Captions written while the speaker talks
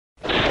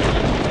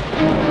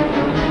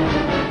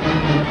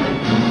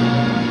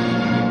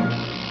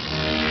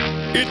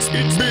It's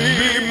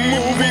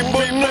B-Movie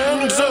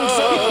Bonanza!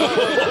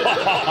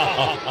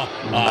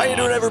 How you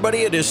doing, everybody?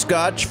 It is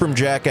Scotch from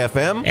Jack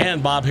FM.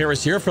 And Bob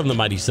Harris here from the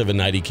Mighty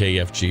 790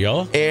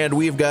 KFGO. And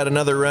we've got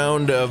another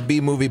round of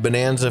B-Movie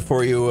Bonanza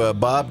for you.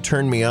 Bob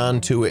turned me on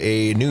to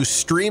a new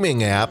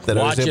streaming app that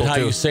I was able to... Watch it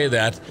how you say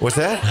that. What's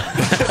that?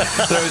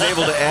 That I was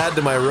able to add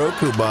to my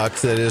Roku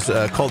box that is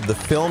called The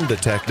Film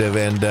Detective.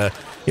 And...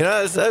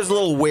 I was a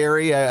little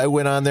wary. I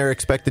went on there,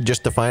 expected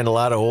just to find a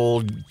lot of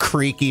old,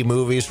 creaky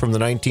movies from the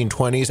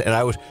 1920s, and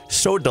I was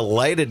so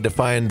delighted to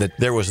find that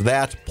there was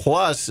that,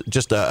 plus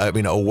just a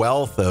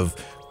wealth of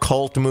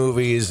cult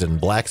movies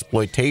and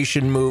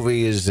blaxploitation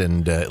movies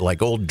and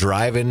like old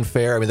drive-in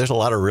fare. I mean, there's a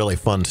lot of really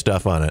fun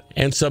stuff on it.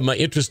 And some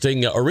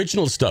interesting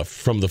original stuff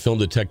from the Film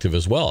Detective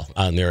as well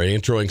on there,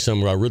 introing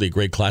some really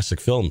great classic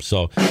films.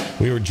 So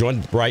we were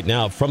joined right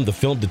now from the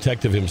Film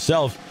Detective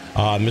himself,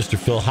 Mr.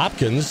 Phil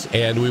Hopkins,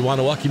 and we want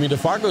to welcome you to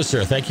Fargo,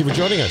 sir. Thank you for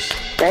joining us.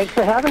 Thanks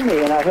for having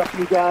me, and I hope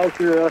you guys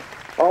are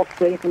all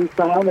safe and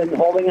sound and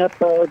holding up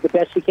the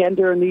best you can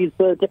during these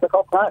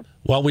difficult times.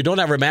 Well, we don't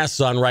have our masks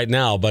on right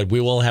now, but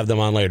we will have them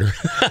on later.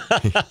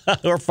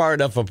 We're far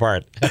enough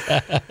apart.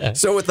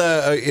 So with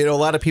a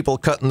lot of people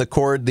cutting the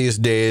cord these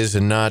days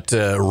and not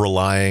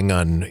relying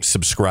on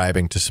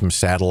subscribing to some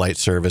satellite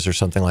service or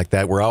something like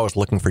that, we're always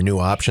looking for new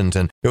options.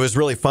 And it was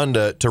really fun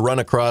to run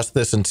across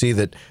this and see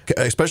that,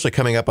 especially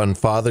coming up on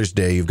Father's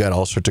Day, you've got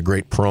all sorts of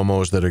great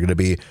promos that are going to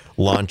be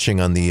launching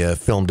on the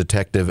Film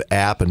Detective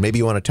app. And maybe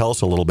you want to tell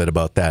us a little bit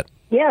about that.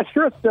 Yeah,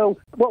 sure. So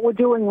what we're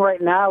doing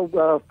right now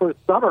for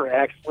summer,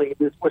 actually,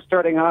 is we're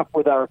starting off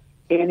with our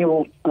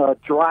annual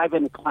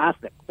drive-in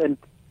classics. And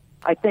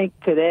I think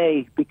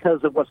today,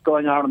 because of what's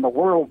going on in the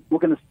world, we're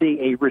going to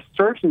see a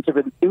resurgence of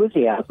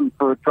enthusiasm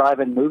for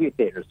drive-in movie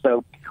theaters.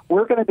 So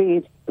we're going to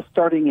be,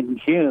 starting in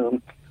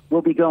June,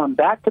 we'll be going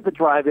back to the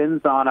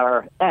drive-ins on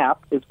our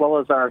app as well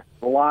as our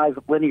live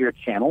linear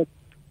channel.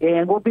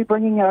 And we'll be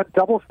bringing out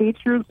double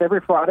features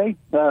every Friday,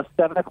 7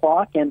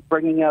 o'clock, and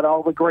bringing out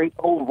all the great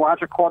old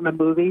Roger Corman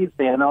movies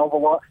and all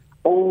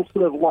the old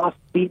sort of lost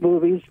beat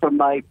movies from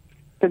my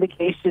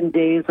syndication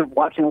days of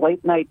watching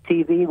late-night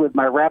TV with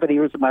my rabbit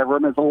ears in my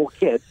room as a little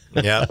kid.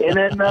 Yeah. And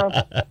then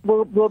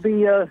we'll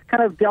be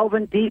kind of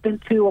delving deep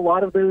into a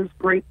lot of those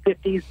great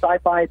 50s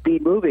sci-fi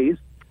beat movies.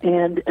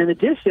 And in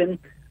addition,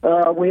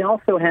 we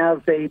also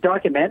have a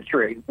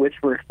documentary, which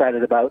we're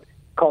excited about,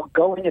 called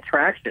Going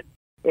Attraction.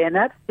 And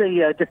that's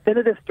the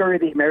definitive story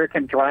of the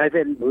American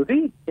drive-in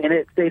movie. And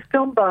it's a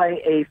film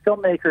by a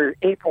filmmaker,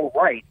 April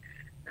Wright,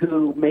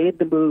 who made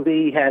the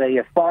movie, had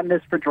a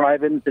fondness for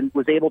drive-ins, and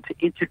was able to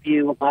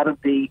interview a lot of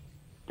the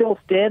still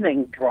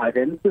standing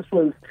drive-ins. This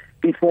was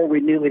before we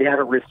knew we'd have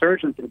a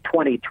resurgence in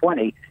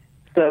 2020.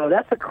 So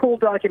that's a cool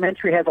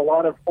documentary. It has a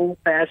lot of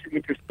old-fashioned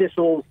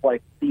interstitials,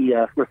 like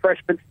the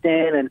refreshment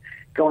stand, and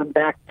going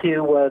back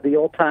to the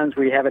old times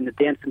where you having the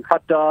dancing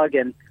hot dog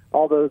and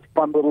all those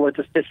fun little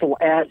interstitial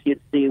ads you'd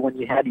see when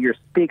you had your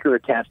speaker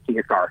attached to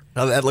your car.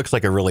 Oh, that looks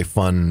like a really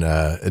fun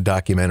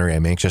documentary.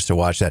 I'm anxious to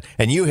watch that.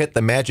 And you hit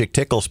the magic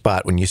tickle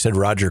spot when you said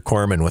Roger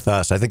Corman with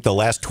us. I think the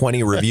last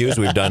 20 reviews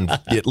we've done,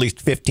 at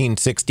least 15,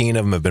 16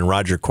 of them have been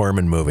Roger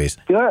Corman movies.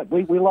 Good.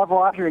 We love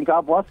Roger, and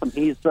God bless him.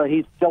 He's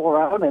still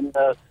around, and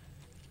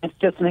it's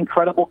just an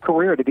incredible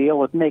career to be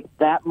able to make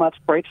that much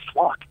great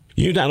schlock.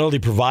 You not only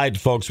provide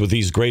folks with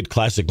these great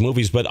classic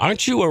movies, but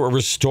aren't you a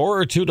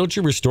restorer, too? Don't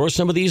you restore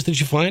some of these that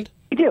you find?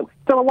 We do.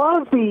 So a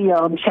lot of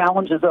the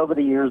challenges over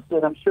the years,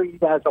 and I'm sure you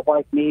guys are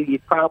like me,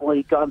 you've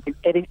probably gone through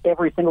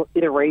every single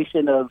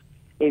iteration of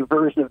a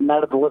version of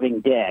Night of the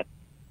Living Dead.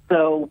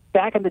 So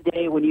back in the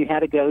day when you had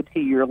to go to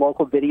your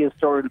local video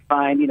store and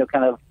find,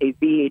 kind of a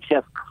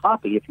VHS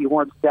copy, if you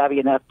weren't savvy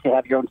enough to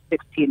have your own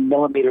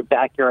 16-millimeter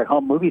backyard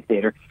home movie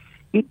theater,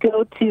 you'd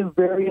go to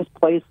various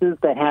places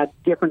that had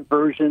different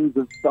versions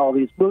of all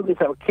these movies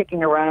that were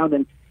kicking around.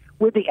 And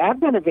with the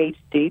advent of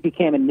HD, it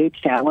became a new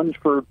challenge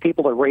for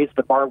people to raise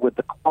the bar with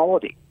the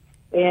quality.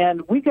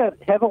 And we got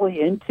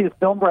heavily into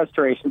film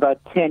restoration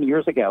about 10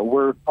 years ago,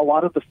 where a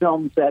lot of the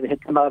films that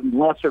had come out in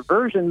lesser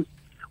versions,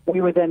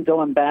 we were then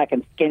going back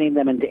and scanning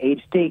them into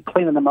HD,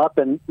 cleaning them up,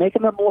 and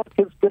making them look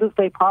as good as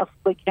they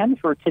possibly can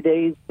for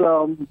today's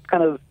kind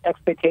of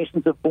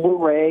expectations of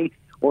Blu-ray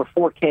or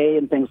 4K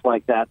and things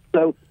like that.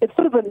 So it's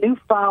sort of a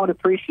newfound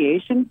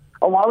appreciation.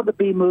 A lot of the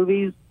B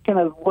movies kind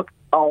of look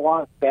a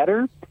lot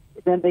better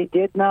than they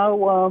did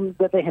now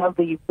that they have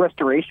the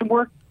restoration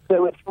work.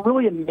 So it's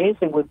really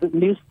amazing with the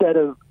new set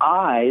of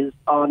eyes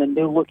on a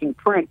new-looking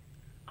print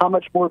how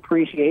much more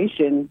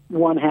appreciation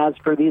one has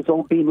for these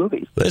old B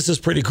movies. This is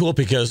pretty cool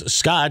because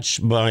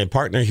Scotch, my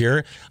partner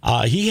here,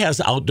 he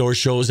has outdoor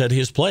shows at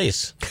his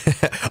place.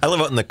 I live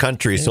out in the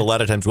country, so a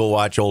lot of times we'll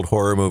watch old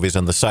horror movies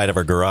on the side of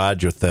our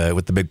garage with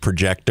the big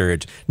projector.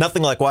 It's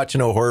nothing like watching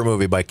a horror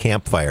movie by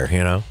campfire,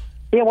 Yeah,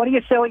 what do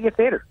you sell at your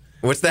theater?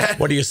 What's that?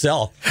 What do you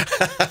sell?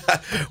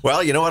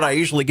 Well, you know what? I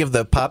usually give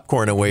the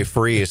popcorn away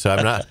free, so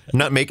I'm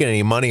not making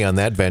any money on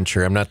that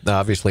venture. I'm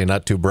obviously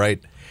not too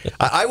bright.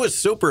 I was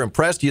super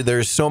impressed.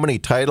 There's so many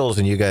titles,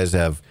 and you guys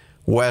have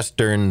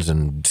Westerns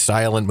and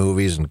silent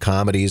movies and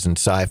comedies and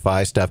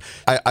sci-fi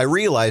stuff. I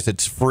realize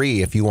it's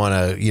free if you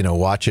want to,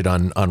 watch it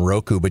on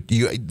Roku, but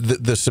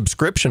the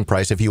subscription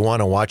price, if you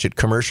want to watch it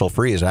commercial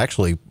free, is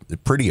actually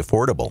pretty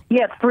affordable.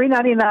 Yeah, it's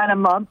 $3.99 a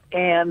month,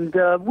 and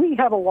we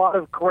have a lot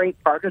of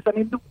great partners. I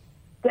mean,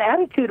 the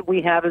attitude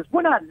we have is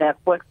we're not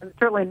Netflix, and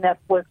certainly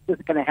Netflix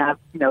isn't going to have,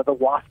 the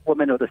Wasp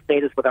Woman or the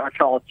status with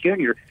Archibald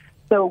Jr.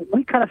 So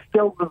we kind of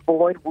filled the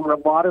void where a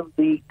lot of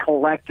the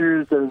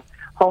collectors of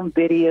home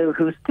video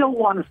who still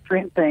want to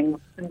stream things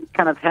and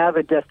kind of have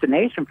a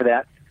destination for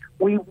that.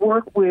 We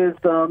work with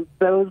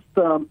those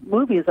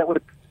movies that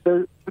would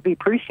be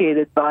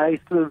appreciated by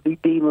sort of the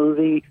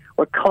B-movie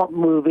or cult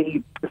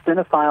movie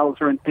cinephiles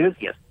or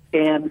enthusiasts.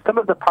 And some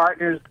of the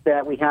partners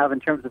that we have in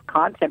terms of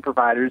content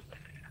providers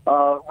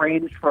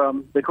range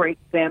from the great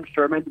Sam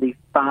Sherman, the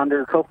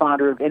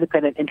co-founder of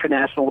Independent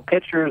International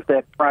Pictures,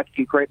 that brought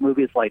you great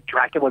movies like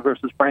Dracula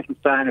versus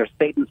Frankenstein or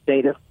Satan's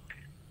Status.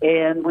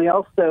 And we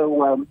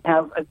also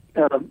have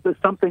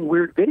Something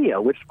Weird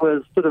Video, which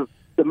was sort of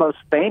the most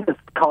famous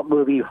cult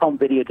movie home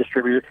video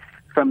distributor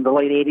from the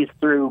late 80s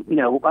through,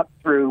 up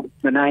through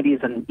the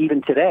 90s and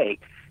even today.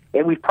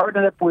 And we've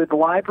partnered up with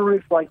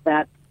libraries like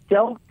that,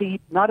 delve deep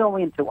not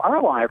only into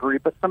our library,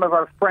 but some of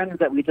our friends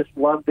that we just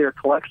love their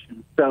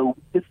collections. So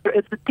it's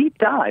a deep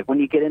dive when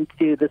you get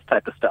into this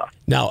type of stuff.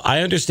 Now,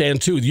 I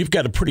understand, too, you've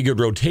got a pretty good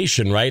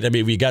rotation, right? I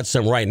mean, we got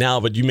some right now,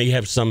 but you may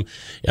have some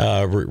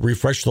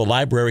refresh the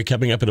library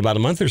coming up in about a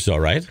month or so,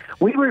 right?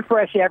 We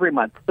refresh every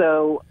month.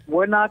 So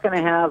we're not going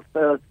to have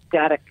a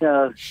static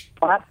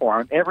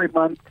platform. Every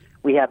month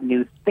we have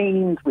new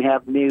themes, we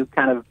have new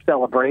kind of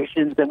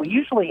celebrations, and we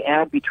usually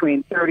add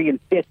between 30 and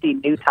 50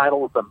 new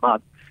titles a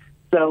month.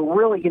 So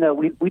really,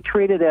 we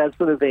treat it as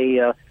sort of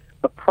a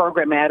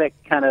programmatic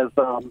kind of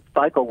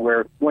cycle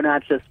where we're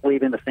not just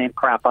leaving the same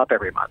crap up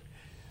every month.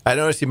 I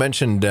noticed you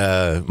mentioned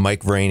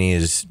Mike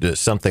Vraney's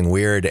Something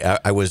Weird.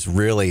 I was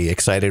really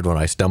excited when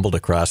I stumbled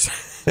across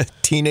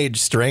Teenage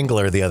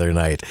Strangler the other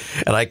night.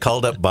 And I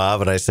called up Bob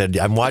and I said,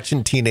 I'm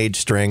watching Teenage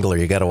Strangler.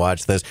 You got to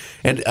watch this.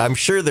 And I'm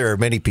sure there are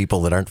many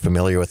people that aren't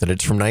familiar with it.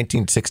 It's from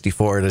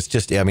 1964. And it's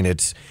just,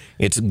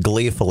 it's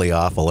gleefully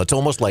awful. It's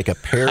almost like a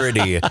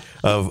parody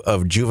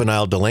of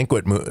juvenile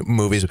delinquent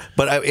movies.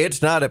 But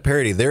it's not a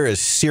parody. They're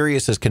as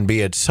serious as can be.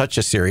 It's such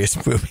a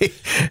serious movie.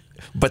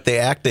 But the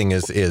acting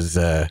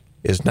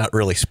is not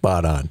really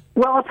spot on.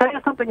 Well, I'll tell you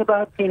something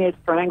about Teenage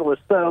Strangler.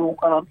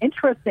 So,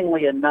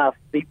 interestingly enough,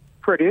 the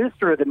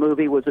producer of the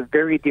movie was a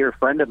very dear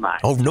friend of mine.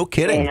 Oh, no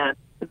kidding. And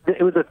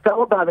it was a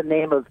fellow by the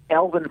name of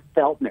Elvin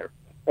Feltner.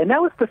 And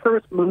that was the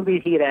first movie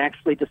he had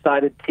actually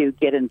decided to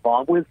get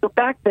involved with. So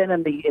back then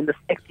in the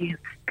 60s,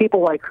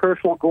 people like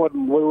Herschel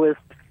Gordon Lewis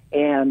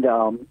and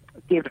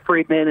David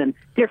Friedman and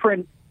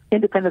different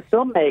independent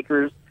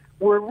filmmakers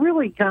were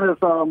really kind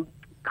of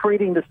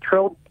creating this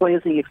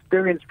trailblazing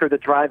experience for the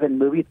drive-in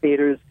movie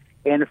theaters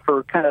and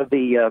for kind of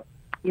the,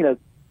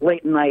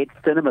 late-night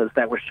cinemas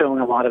that were showing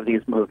a lot of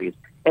these movies.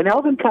 And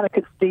Elvin kind of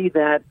could see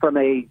that from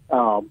a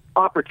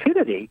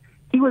opportunity.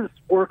 He was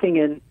working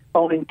in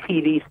owning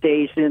TV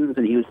stations,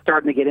 and he was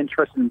starting to get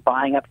interested in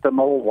buying up some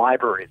old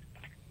libraries.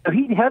 So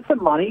he had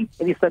some money,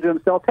 and he said to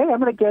himself, hey, I'm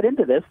going to get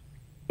into this.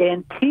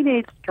 And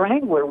Teenage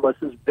Strangler was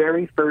his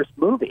very first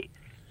movie.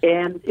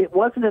 And it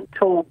wasn't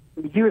until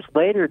years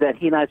later that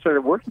he and I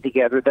started working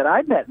together that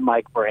I met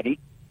Mike Vraney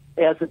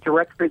as a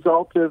direct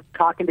result of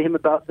talking to him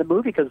about the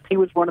movie, because he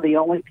was one of the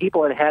only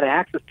people that had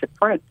access to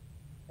print,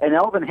 and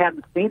Elvin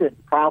hadn't seen it in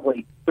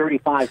probably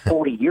 35,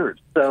 40 years.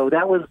 So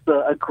that was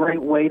a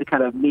great way to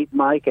kind of meet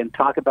Mike and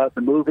talk about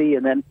the movie,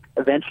 and then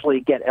eventually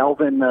get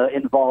Elvin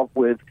involved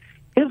with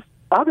his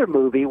other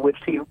movie, which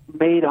he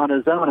made on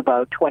his own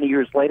about 20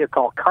 years later,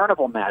 called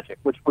Carnival Magic,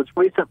 which was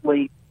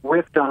recently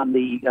riffed on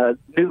the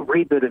new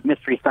reboot of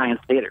Mystery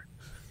Science Theater.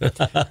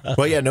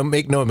 Well, yeah,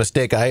 make no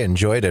mistake, I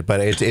enjoyed it,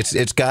 but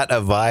it's got a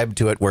vibe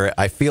to it where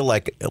I feel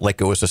like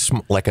it was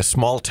a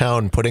small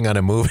town putting on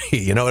a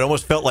movie. It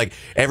almost felt like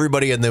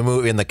everybody in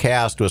the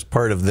cast was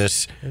part of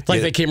this. It's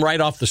like they came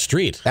right off the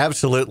street.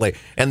 Absolutely,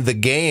 and the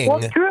gang.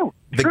 Well, true,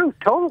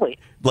 totally.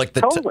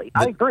 Totally,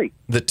 I agree.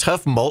 The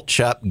tough malt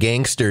shop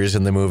gangsters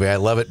in the movie, I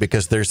love it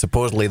because they're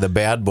supposedly the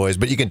bad boys,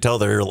 but you can tell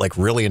they're like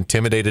really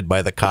intimidated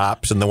by the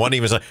cops. And the one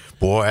even was like,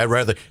 "Boy, I'd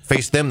rather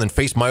face them than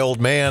face my old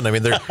man." I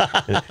mean,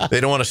 they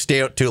don't want to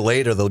stay out too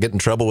late, or they'll get in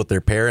trouble with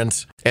their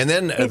parents. And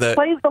then it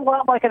plays a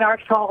lot like an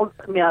Archibald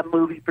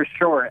movie for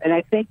sure. And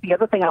I think the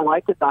other thing I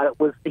liked about it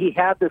was he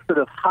had this sort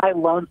of high,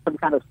 lonesome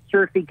kind of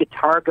surfy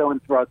guitar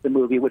going throughout the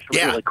movie, which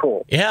was really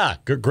cool. Yeah,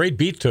 great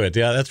beat to it.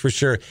 Yeah, that's for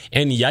sure.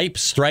 And Yipes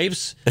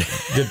Stripes.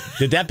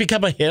 Did that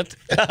become a hit?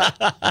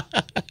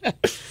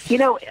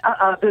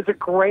 There's a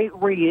great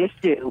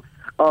reissue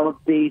of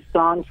the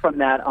songs from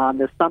that on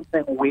the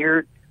Something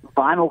Weird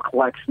vinyl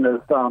collection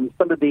of some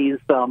of these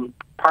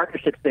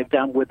partnerships they've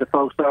done with the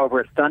folks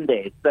over at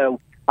Sundays. So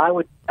I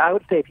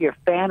would say if you're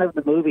a fan of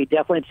the movie,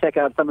 definitely check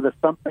out some of the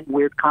Something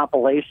Weird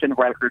compilation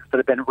records that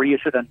have been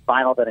reissued on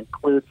vinyl that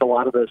includes a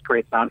lot of those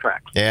great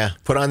soundtracks. Yeah,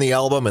 put on the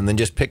album and then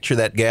just picture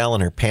that gal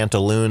in her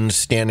pantaloons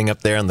standing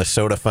up there on the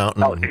soda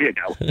fountain. Oh, there you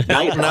go.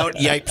 Out and out,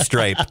 yipe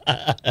stripe.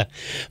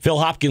 Phil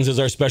Hopkins is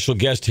our special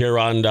guest here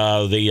on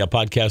the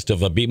podcast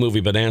of B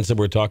Movie Bonanza.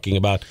 We're talking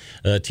about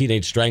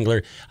Teenage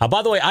Strangler.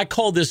 By the way, I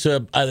call this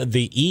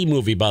the E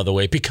movie, by the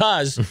way,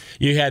 because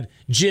you had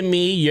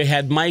Jimmy, you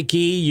had Mikey,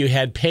 you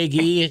had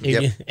Peggy,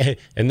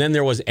 and then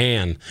there was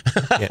Anne.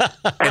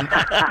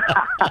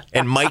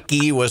 And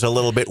Mikey was a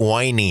little bit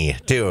whiny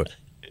too.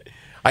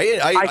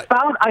 I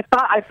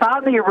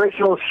found the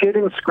original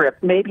shooting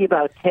script maybe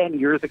about 10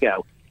 years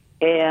ago,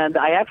 and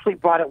I actually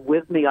brought it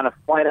with me on a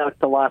flight out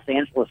to Los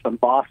Angeles from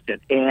Boston,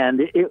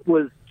 and it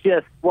was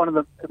just one of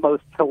the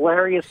most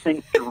hilarious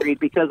things to read,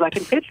 because I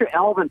can picture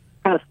Alvin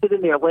kind of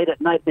sitting there late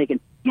at night thinking,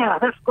 yeah,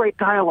 that's great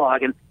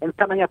dialogue, and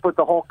coming up with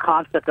the whole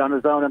concept on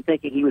his own and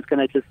thinking he was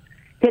going to just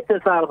hit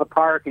this out of the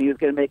park and he was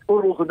going to make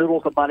oodles and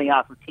noodles of money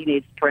off of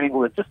Teenage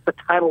Strangler. Just the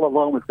title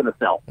alone was going to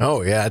sell.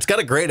 Oh, yeah. It's got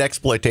a great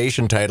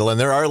exploitation title, and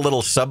there are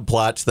little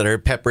subplots that are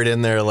peppered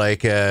in there,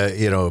 like,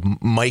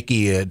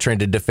 Mikey trying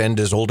to defend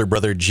his older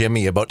brother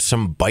Jimmy about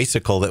some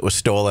bicycle that was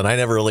stolen. I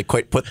never really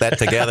quite put that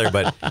together,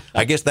 but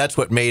I guess that's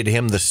what made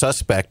him the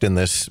suspect in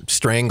this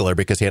Strangler,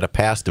 because he had a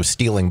past of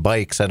stealing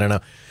bikes. I don't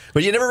know.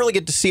 But you never really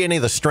get to see any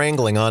of the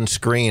strangling on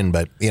screen,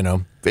 but,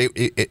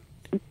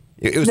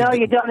 it was no,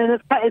 you don't, and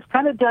it's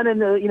kind of done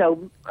in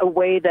a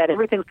way that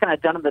everything's kind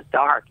of done in the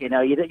dark. You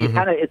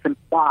kind of, it's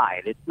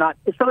implied. It's not.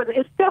 So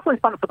it's definitely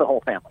fun for the whole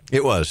family.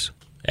 It was.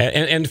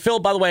 And Phil,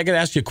 by the way, I got to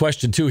ask you a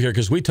question too here,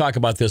 because we talk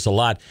about this a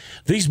lot.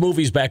 These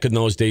movies back in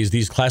those days,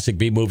 these classic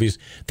B movies,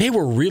 they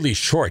were really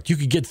short. You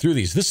could get through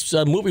these. This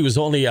movie was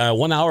only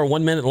 1 hour,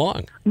 1 minute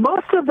long.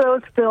 Most of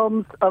those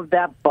films of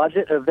that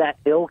budget, of that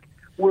ilk,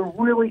 were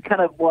really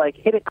kind of like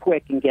hit it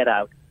quick and get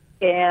out.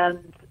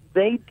 And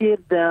they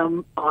did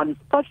them on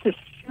such a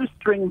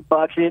shoestring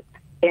budget,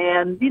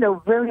 and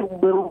very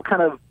little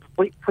kind of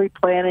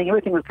pre-planning.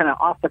 Everything was kind of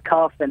off the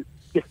cuff, and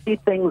you see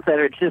things that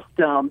are just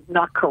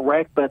not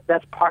correct, but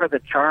that's part of the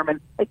charm. And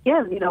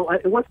again,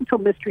 it wasn't until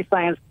Mystery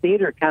Science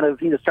Theater kind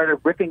of started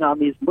ripping on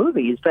these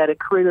movies that it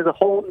created a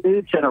whole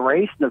new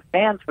generation of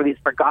fans for these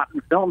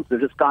forgotten films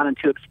that have just gone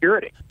into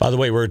obscurity. By the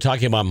way, we're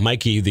talking about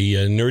Mikey, the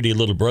nerdy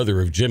little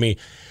brother of Jimmy.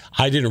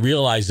 I didn't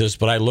realize this,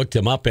 but I looked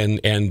him up,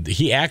 and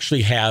he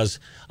actually has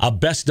a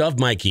best of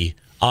Mikey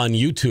on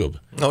YouTube.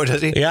 Oh,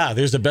 does he? Yeah,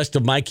 there's a best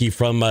of Mikey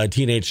from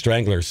Teenage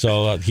Strangler.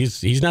 So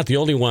he's not the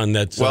only one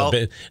that's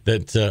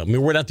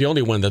we're not the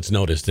only one that's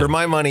noticed it. For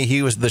my money,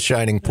 he was the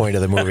shining point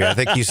of the movie. I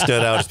think he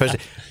stood out, especially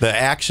the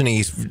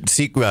action-y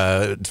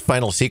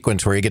final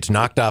sequence where he gets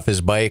knocked off his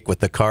bike with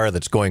the car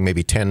that's going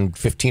maybe 10,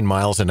 15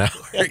 miles an hour.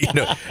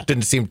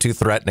 Didn't seem too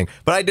threatening.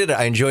 But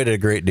I enjoyed it a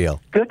great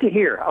deal. Good to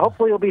hear.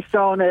 Hopefully it'll be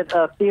shown at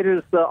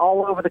theaters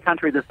all over the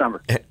country this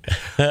summer.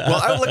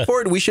 Well, I look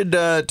forward. We should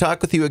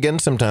talk with you again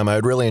sometime. I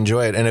would really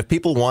enjoy it. And if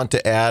people want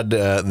to add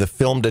the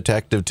Film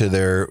Detective to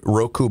their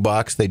Roku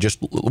box, they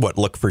just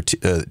look for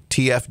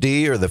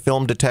TFD or the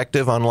Film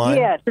Detective online?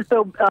 Yeah,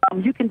 so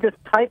you can just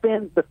type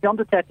in the Film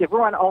Detective.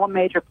 We're on all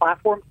major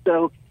platforms,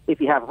 so if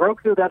you have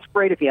Roku, that's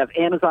great. If you have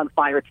Amazon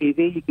Fire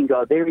TV, you can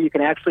go there. You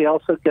can actually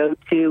also go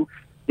to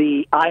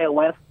the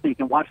iOS, so you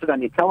can watch it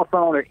on your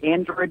telephone or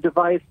Android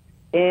device.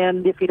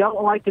 And if you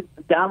don't like to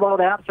download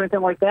apps or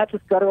anything like that,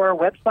 just go to our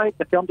website,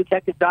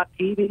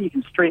 thefilmdetective.tv. You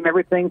can stream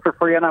everything for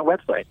free on our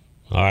website.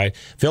 All right.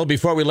 Phil,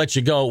 before we let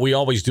you go, we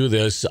always do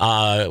this.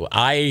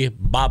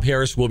 Bob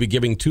Harris, will be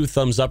giving 2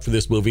 thumbs up for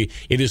this movie.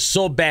 It is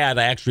so bad,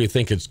 I actually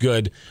think it's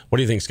good. What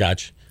do you think,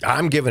 Scotch?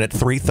 I'm giving it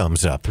 3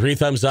 thumbs up. 3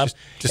 thumbs up?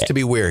 Just to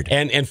be weird.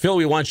 And Phil,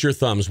 we want your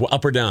thumbs,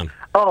 up or down?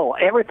 Oh,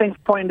 everything's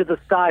pointing to the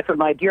sky for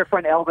my dear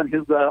friend Elvin,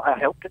 who I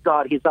hope to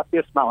God he's up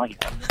there smiling.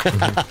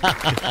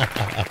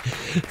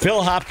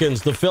 Phil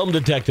Hopkins, the Film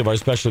Detective, our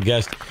special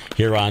guest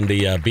here on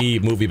the B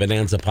Movie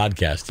Bonanza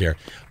podcast here.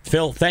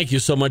 Phil, thank you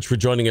so much for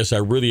joining us. I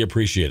really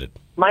appreciate it.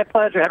 My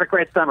pleasure. Have a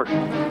great summer.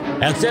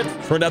 That's it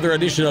for another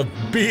edition of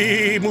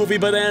B Movie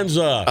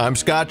Bonanza. I'm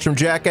Scott from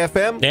Jack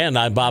FM. And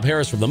I'm Bob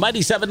Harris from the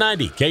Mighty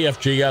 790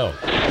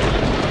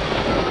 KFGO.